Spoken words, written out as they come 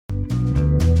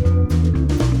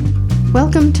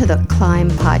Welcome to the Climb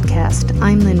Podcast.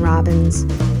 I'm Lynn Robbins.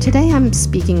 Today I'm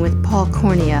speaking with Paul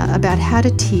Cornea about how to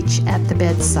teach at the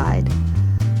bedside.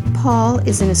 Paul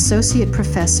is an associate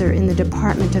professor in the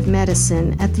Department of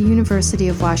Medicine at the University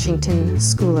of Washington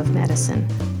School of Medicine.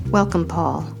 Welcome,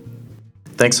 Paul.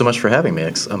 Thanks so much for having me.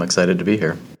 I'm excited to be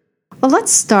here. Well,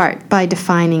 let's start by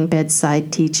defining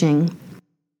bedside teaching.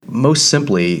 Most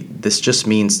simply, this just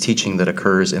means teaching that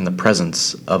occurs in the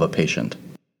presence of a patient.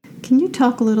 Can you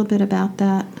talk a little bit about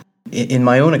that? In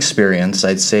my own experience,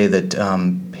 I'd say that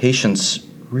patients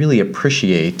really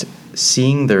appreciate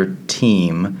seeing their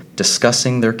team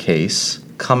discussing their case,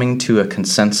 coming to a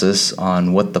consensus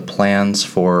on what the plans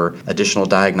for additional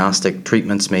diagnostic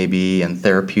treatments may be and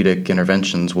therapeutic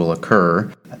interventions will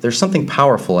occur. There's something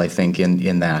powerful, I think,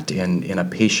 in a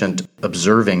patient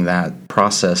observing that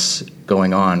process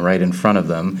going on right in front of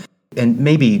them, and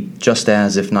maybe just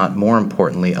as, if not more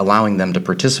importantly, allowing them to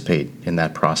participate in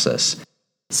that process.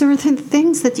 So are there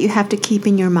things that you have to keep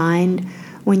in your mind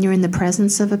when you're in the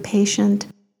presence of a patient?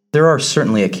 There are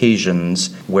certainly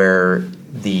occasions where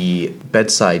the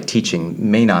bedside teaching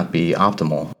may not be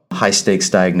optimal. High-stakes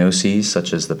diagnoses,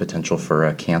 such as the potential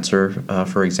for cancer,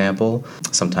 for example.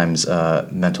 Sometimes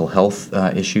mental health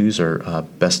issues are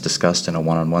best discussed in a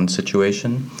one-on-one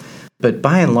situation. But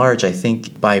by and large, I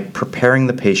think by preparing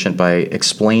the patient, by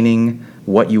explaining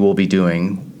what you will be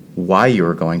doing, why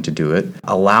you're going to do it,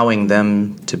 allowing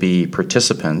them to be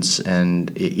participants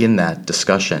and in that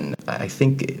discussion, I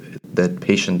think that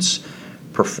patients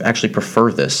actually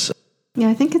prefer this. Yeah,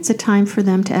 I think it's a time for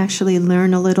them to actually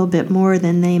learn a little bit more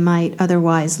than they might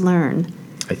otherwise learn.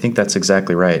 I think that's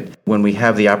exactly right. When we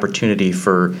have the opportunity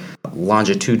for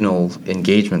longitudinal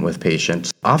engagement with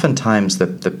patients, oftentimes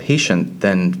the patient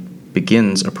then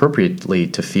begins appropriately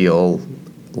to feel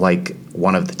like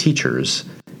one of the teachers.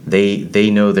 They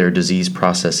know their disease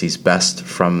processes best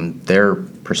from their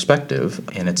perspective,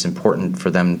 and it's important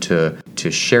for them to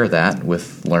share that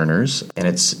with learners. And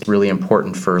it's really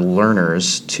important for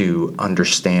learners to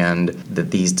understand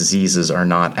that these diseases are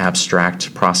not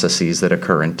abstract processes that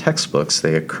occur in textbooks.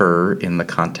 They occur in the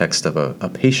context of a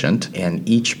patient, and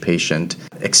each patient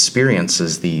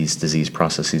experiences these disease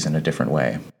processes in a different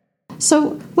way.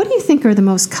 So what do you think are the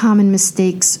most common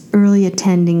mistakes early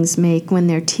attendings make when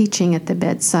they're teaching at the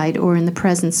bedside or in the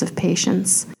presence of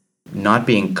patients? Not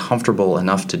being comfortable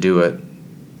enough to do it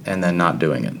and then not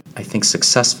doing it. I think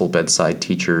successful bedside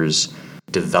teachers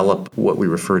develop what we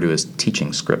refer to as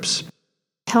teaching scripts.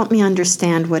 Help me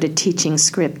understand what a teaching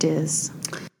script is.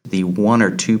 The 1 or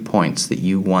 2 points that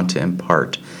you want to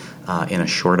impart in a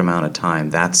short amount of time,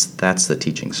 that's the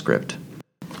teaching script.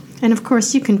 And of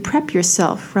course, you can prep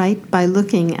yourself, right, by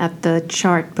looking at the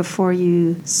chart before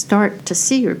you start to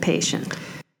see your patient.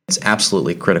 It's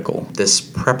absolutely critical. This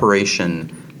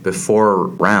preparation before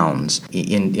rounds,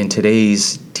 in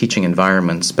today's teaching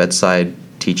environments, bedside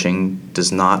teaching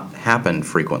does not happen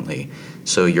frequently.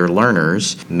 So your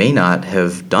learners may not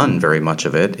have done very much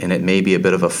of it, and it may be a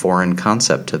bit of a foreign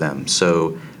concept to them.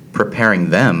 So preparing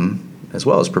them, as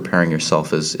well as preparing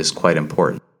yourself, is quite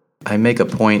important. I make a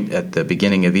point at the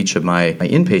beginning of each of my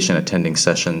inpatient attending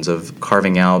sessions of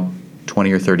carving out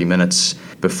 20 or 30 minutes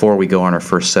before we go on our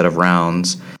first set of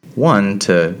rounds. 1,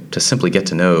 to simply get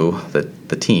to know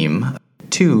the team.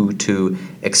 2, to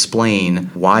explain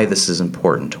why this is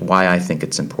important, why I think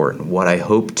it's important, what I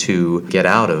hope to get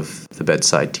out of the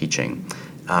bedside teaching,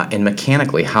 and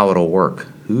mechanically how it'll work.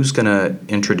 Who's going to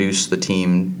introduce the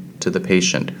team to the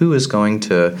patient? Who is going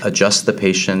to adjust the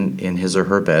patient in his or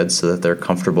her bed so that they're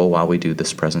comfortable while we do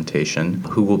this presentation?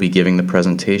 Who will be giving the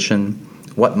presentation?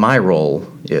 What my role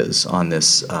is on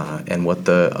this and what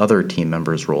the other team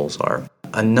members' roles are.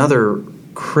 Another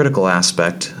critical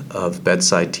aspect of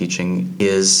bedside teaching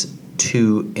is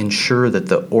to ensure that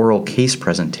the oral case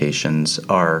presentations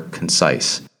are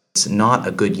concise. It's not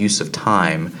a good use of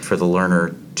time for the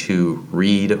learner to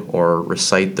read or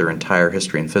recite their entire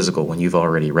history and physical when you've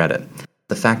already read it.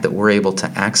 The fact that we're able to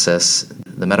access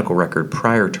the medical record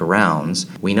prior to rounds,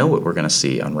 we know what we're going to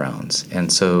see on rounds.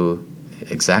 And so,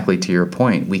 exactly to your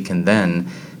point, we can then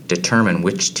determine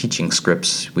which teaching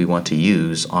scripts we want to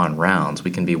use on rounds.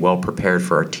 We can be well prepared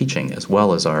for our teaching as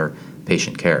well as our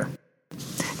patient care.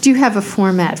 Do you have a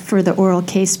format for the oral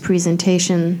case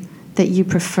presentation that you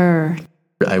prefer?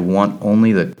 I want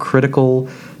only the critical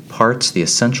parts, the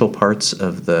essential parts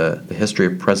of the history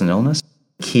of present illness,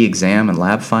 key exam and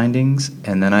lab findings,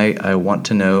 and then I want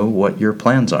to know what your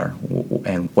plans are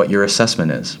and what your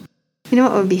assessment is. You know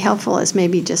what would be helpful is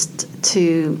maybe just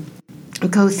to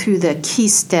go through the key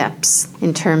steps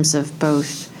in terms of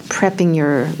both prepping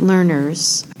your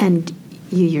learners and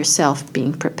you yourself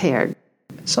being prepared.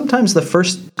 Sometimes the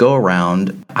first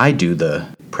go-around, I do the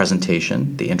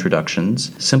presentation, the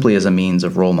introductions, simply as a means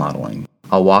of role modeling.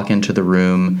 I'll walk into the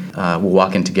room, we'll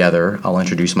walk in together, I'll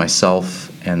introduce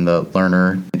myself and the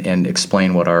learner and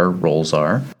explain what our roles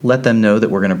are. Let them know that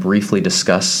we're going to briefly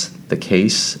discuss the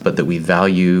case, but that we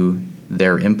value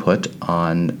their input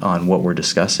on what we're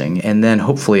discussing. And then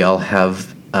hopefully I'll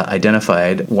have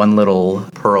identified one little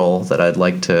pearl that I'd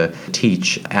like to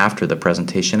teach after the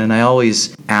presentation. And I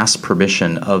always ask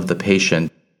permission of the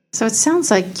patient. So it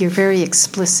sounds like you're very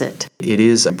explicit. It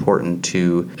is important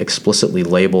to explicitly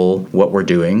label what we're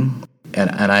doing, and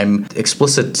I'm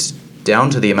explicit down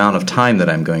to the amount of time that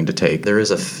I'm going to take. There is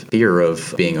a fear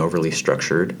of being overly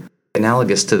structured.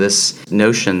 Analogous to this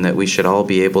notion that we should all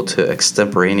be able to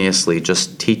extemporaneously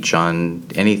just teach on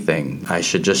anything. I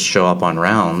should just show up on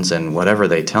rounds, and whatever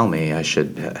they tell me, I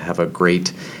should have a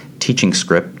great teaching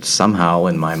script somehow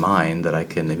in my mind that I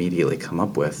can immediately come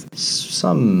up with.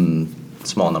 Some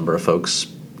small number of folks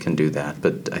can do that,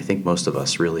 but I think most of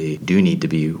us really do need to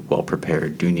be well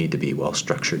prepared, do need to be well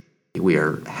structured. We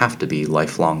have to be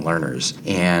lifelong learners,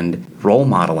 and role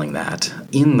modeling that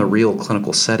in the real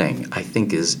clinical setting, I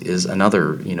think is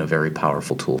another very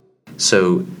powerful tool.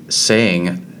 So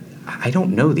saying, I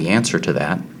don't know the answer to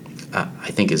that, I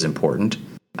think is important.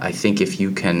 I think if you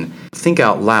can think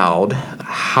out loud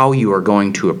how you are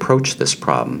going to approach this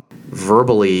problem,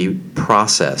 verbally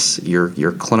process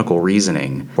your clinical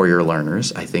reasoning for your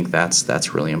learners, I think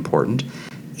that's really important.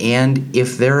 And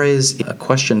if there is a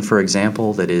question, for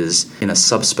example, that is in a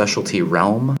subspecialty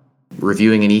realm,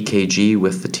 reviewing an EKG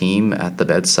with the team at the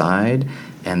bedside,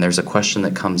 and there's a question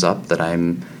that comes up that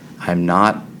I'm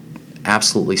not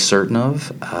absolutely certain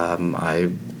of,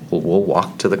 we'll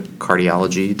walk to the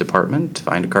cardiology department,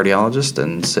 find a cardiologist,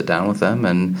 and sit down with them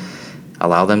and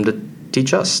allow them to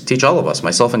teach all of us,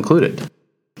 myself included.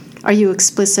 Are you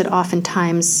explicit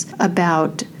oftentimes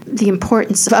about the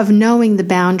importance of knowing the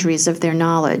boundaries of their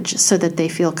knowledge so that they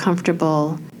feel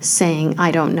comfortable saying,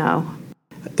 I don't know?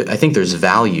 I think there's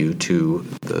value to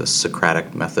the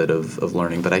Socratic method of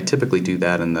learning, but I typically do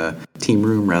that in the team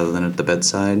room rather than at the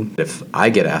bedside. If I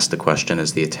get asked a question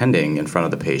as the attending in front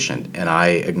of the patient and I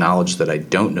acknowledge that I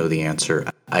don't know the answer,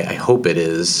 I hope it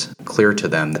is clear to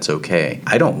them that's okay.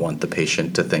 I don't want the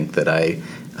patient to think that I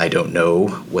don't know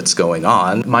what's going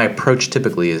on. My approach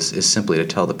typically is simply to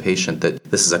tell the patient that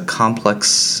this is a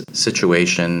complex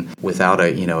situation without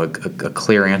a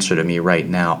clear answer to me right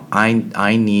now.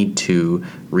 I need to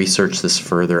research this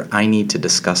further. I need to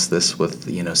discuss this with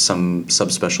some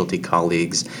subspecialty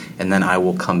colleagues, and then I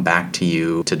will come back to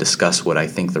you to discuss what I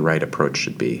think the right approach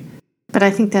should be. But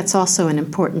I think that's also an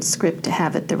important script to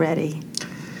have at the ready.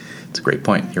 It's a great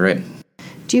point. You're right.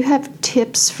 Do you have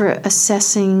tips for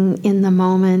assessing in the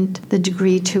moment the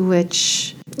degree to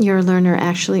which your learner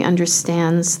actually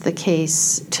understands the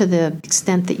case to the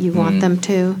extent that you want them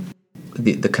to?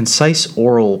 The concise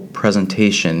oral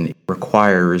presentation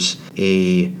requires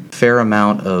a fair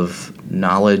amount of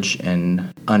knowledge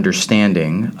and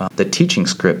understanding. The teaching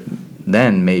script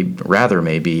then may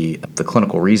be the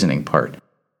clinical reasoning part.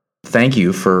 Thank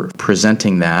you for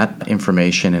presenting that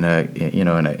information in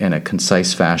a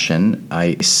concise fashion.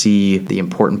 I see the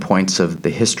important points of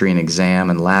the history and exam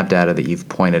and lab data that you've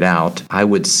pointed out. I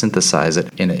would synthesize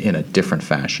it in a different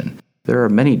fashion. There are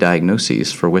many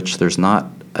diagnoses for which there's not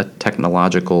a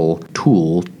technological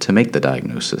tool to make the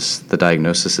diagnosis. The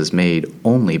diagnosis is made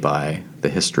only by the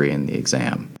history and the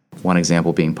exam. One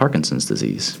example being Parkinson's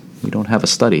disease. We don't have a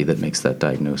study that makes that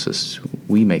diagnosis.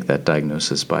 We make that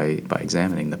diagnosis by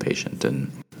examining the patient.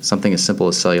 And something as simple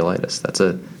as cellulitis,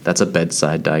 that's a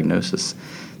bedside diagnosis.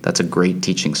 That's a great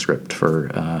teaching script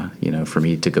for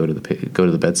me to go to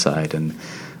the bedside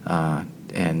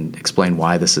and explain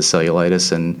why this is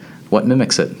cellulitis and what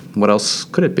mimics it. What else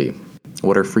could it be?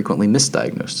 What are frequently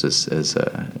misdiagnosed as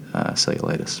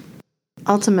cellulitis?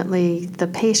 Ultimately, the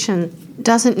patient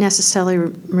doesn't necessarily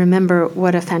remember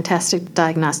what a fantastic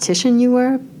diagnostician you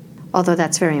were, although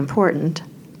that's very important,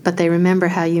 but they remember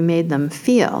how you made them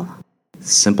feel.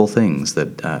 Simple things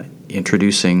that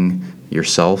introducing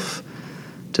yourself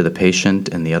to the patient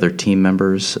and the other team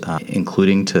members,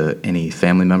 including to any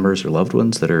family members or loved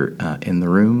ones that are in the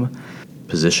room,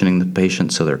 positioning the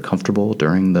patient so they're comfortable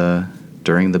during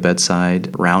the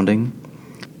bedside rounding,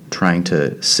 trying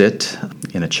to sit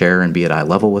in a chair and be at eye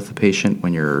level with the patient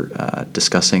when you're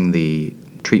discussing the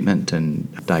treatment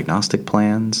and diagnostic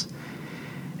plans.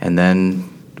 And then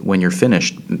when you're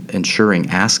finished,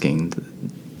 asking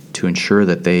to ensure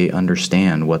that they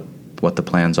understand what the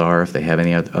plans are, if they have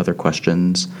any other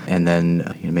questions, and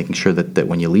then making sure that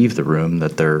when you leave the room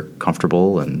that they're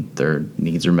comfortable and their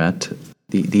needs are met.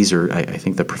 These are, I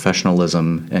think, the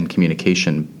professionalism and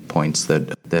communication points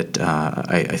that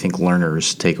I think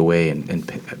learners take away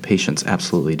and patients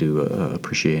absolutely do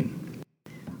appreciate.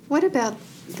 What about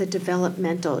the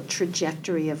developmental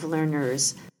trajectory of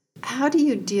learners? How do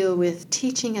you deal with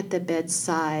teaching at the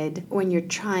bedside when you're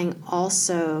trying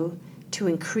also to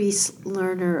increase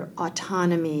learner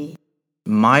autonomy?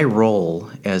 My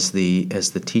role as the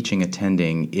teaching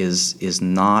attending is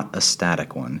not a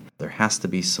static one. There has to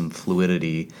be some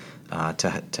fluidity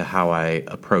to how I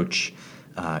approach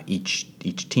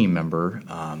each team member,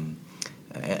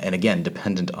 and again,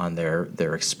 dependent on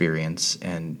their experience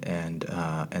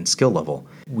and skill level.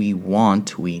 We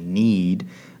need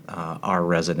our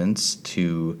residents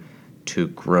to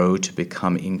grow to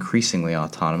become increasingly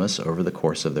autonomous over the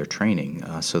course of their training,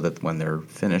 so that when they're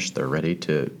finished, they're ready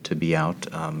to be out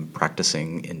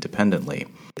practicing independently.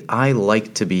 I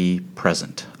like to be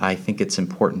present. I think it's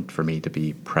important for me to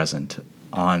be present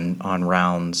on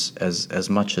rounds as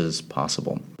much as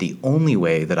possible. The only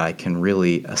way that I can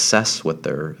really assess what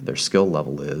their skill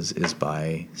level is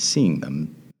by seeing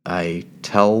them. I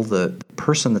tell the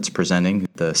person that's presenting,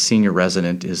 the senior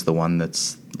resident is the one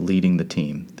that's leading the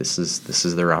team. This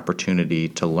is their opportunity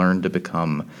to learn to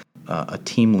become a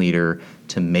team leader,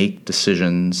 to make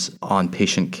decisions on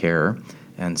patient care.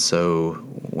 And so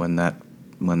when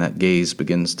that gaze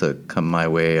begins to come my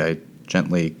way, I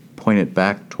gently point it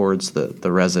back towards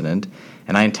the resident,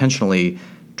 and I intentionally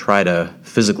try to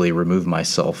physically remove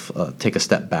myself, take a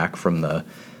step back from the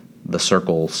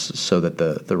circles so that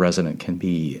the resident can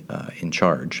be in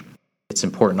charge. It's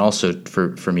important also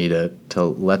for me to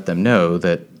let them know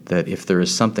that if there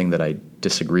is something that I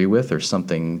disagree with or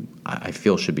something I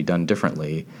feel should be done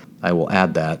differently, I will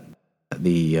add that.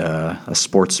 A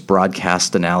sports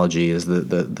broadcast analogy is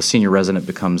the senior resident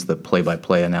becomes the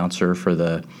play-by-play announcer for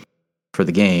the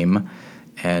game,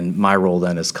 and my role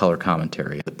then is color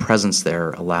commentary. The presence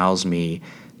there allows me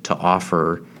to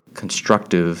offer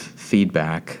constructive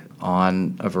feedback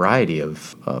on a variety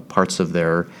of parts of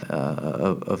their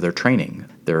training,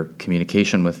 their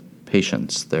communication with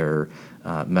patients, their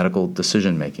medical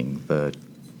decision making, the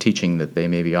teaching that they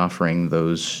may be offering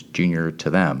those junior to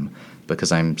them,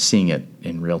 because I'm seeing it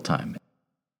in real time.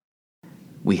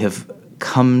 We have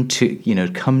come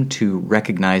to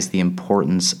recognize the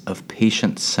importance of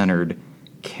patient-centered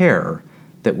care,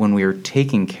 that when we are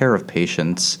taking care of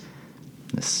patients,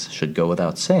 this should go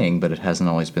without saying, but it hasn't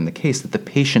always been the case, that the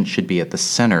patient should be at the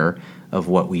center of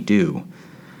what we do.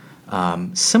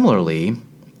 Similarly,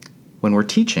 when we're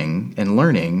teaching and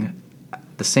learning,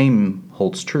 the same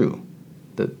holds true.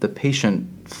 The patient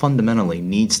fundamentally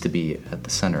needs to be at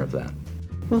the center of that.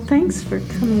 Well, thanks for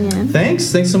coming in. Thanks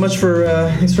so much for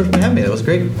having me. That was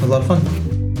great. It was a lot of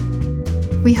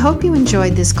fun. We hope you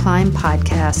enjoyed this Climb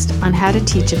podcast on how to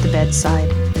teach at the bedside.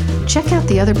 Check out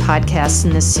the other podcasts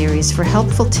in this series for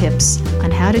helpful tips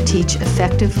on how to teach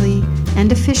effectively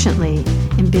and efficiently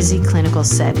in busy clinical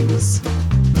settings.